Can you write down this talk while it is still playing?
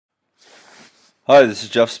Hi, this is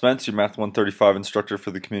Jeff Spence, your Math 135 instructor for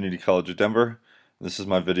the Community College of Denver. This is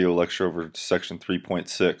my video lecture over Section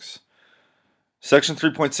 3.6. Section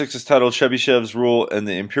 3.6 is titled Chebyshev's Rule and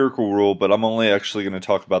the Empirical Rule, but I'm only actually going to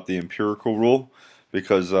talk about the Empirical Rule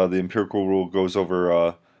because the Empirical Rule goes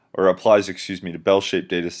over, or applies, to bell-shaped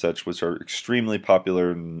data sets, which are extremely popular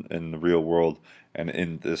in the real world and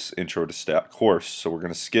in this Intro to Stat course. So we're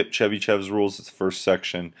going to skip Chebyshev's rules. It's the first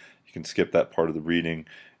section. You can skip that part of the reading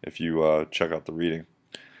if you check out the reading.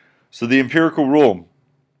 So the empirical rule,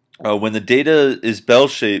 when the data is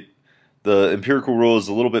bell-shaped, the empirical rule is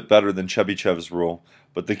a little bit better than Chebyshev's rule,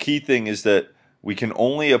 but the key thing is that we can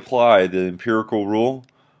only apply the empirical rule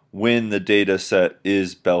when the data set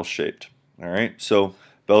is bell-shaped. Alright, so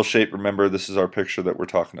bell-shaped, remember this is our picture that we're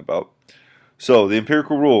talking about. So the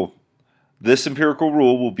empirical rule, this empirical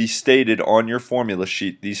rule will be stated on your formula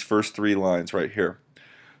sheet, these first three lines right here.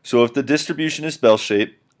 So if the distribution is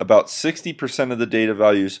bell-shaped, about 60% of the data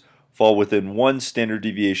values fall within one standard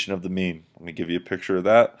deviation of the mean. Let me give you a picture of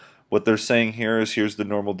that. What they're saying here is here's the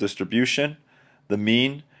normal distribution. The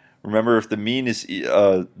mean, remember if the mean is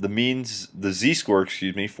the z-score,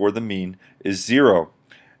 for the mean is 0.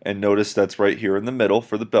 And notice that's right here in the middle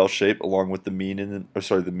for the bell shape, along with the mean and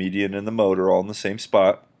the median and the mode are all in the same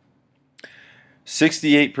spot.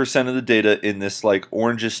 68% of the data in this like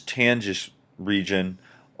orangish tangish region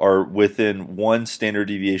are within one standard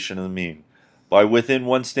deviation of the mean. By within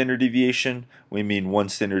one standard deviation, we mean one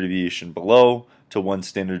standard deviation below to one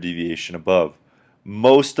standard deviation above.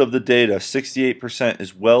 Most of the data, 68%,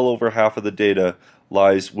 is well over half of the data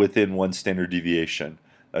lies within one standard deviation.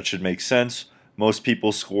 That should make sense. Most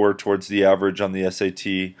people score towards the average on the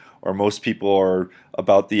SAT, or most people are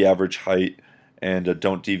about the average height and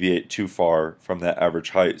don't deviate too far from that average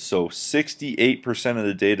height. So 68% of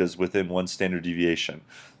the data is within one standard deviation.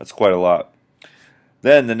 That's quite a lot.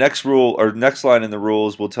 Then the next rule, or next line in the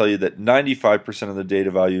rules, will tell you that 95% of the data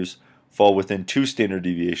values fall within two standard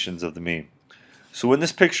deviations of the mean. So in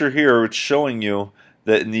this picture here, it's showing you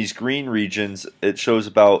that in these green regions, it shows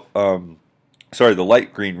about, the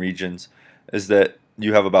light green regions, is that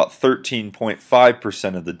you have about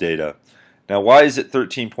 13.5% of the data. Now why is it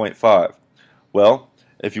 13.5? Well,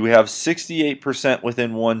 if you have 68%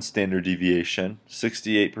 within one standard deviation,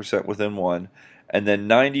 68% within one, and then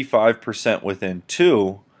 95% within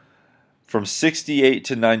two, from 68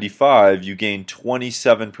 to 95, you gain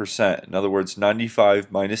 27%. In other words, 95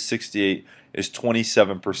 minus 68 is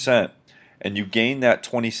 27%. And you gain that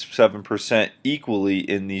 27% equally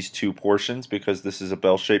in these two portions because this is a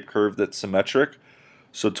bell-shaped curve that's symmetric.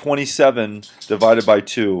 So 27 divided by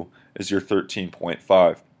 2 is your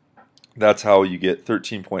 13.5. That's how you get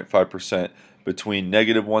 13.5% between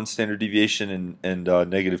 -1 standard deviation and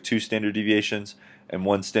 -2 standard deviations, and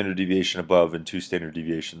 1 standard deviation above and 2 standard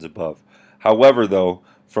deviations above. However, though,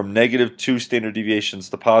 from -2 standard deviations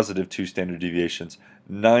to +2 standard deviations,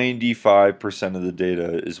 95% of the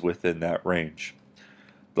data is within that range.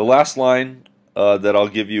 The last line that I'll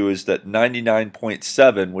give you is that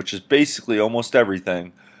 99.7, which is basically almost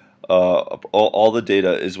everything, all the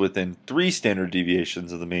data is within 3 standard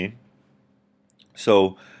deviations of the mean.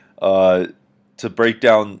 So to break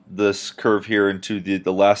down this curve here into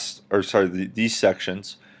these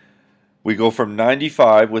sections, we go from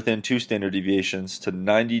 95 within 2 standard deviations to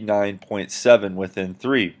 99.7 within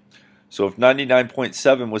 3. So if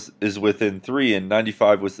 99.7 is within 3 and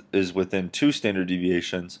 95 is within 2 standard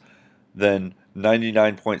deviations, then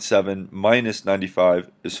 99.7 minus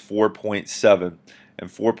 95 is 4.7. And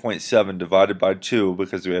 4.7 divided by 2,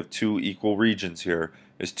 because we have two equal regions here,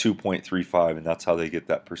 is 2.35, and that's how they get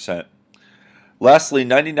that percent. Lastly,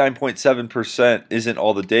 99.7% isn't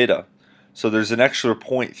all the data. So there's an extra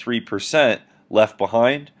 0.3% left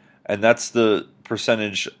behind, and that's the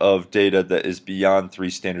percentage of data that is beyond 3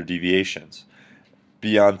 standard deviations.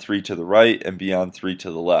 Beyond 3 to the right and beyond 3 to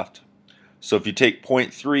the left. So if you take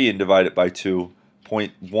 0.3 and divide it by 2,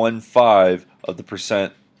 0.15 of the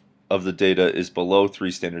percent of the data is below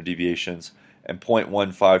 3 standard deviations, and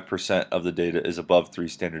 0.15% of the data is above 3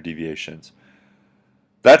 standard deviations.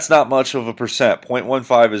 That's not much of a percent.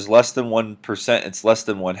 0.15 is less than 1%. It's less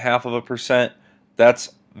than 1/2 of a percent.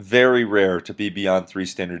 That's very rare to be beyond 3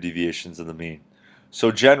 standard deviations of the mean.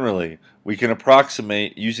 So generally, we can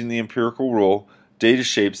approximate, using the empirical rule, data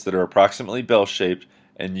shapes that are approximately bell-shaped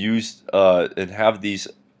and have these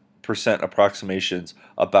percent approximations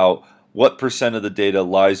about what percent of the data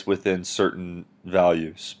lies within certain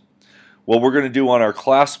values. What we're going to do on our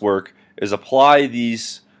classwork is apply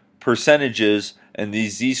these percentages and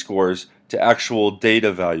these z-scores to actual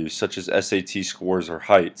data values such as SAT scores or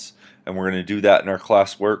heights. And we're going to do that in our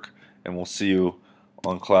classwork, and we'll see you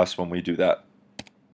on class when we do that.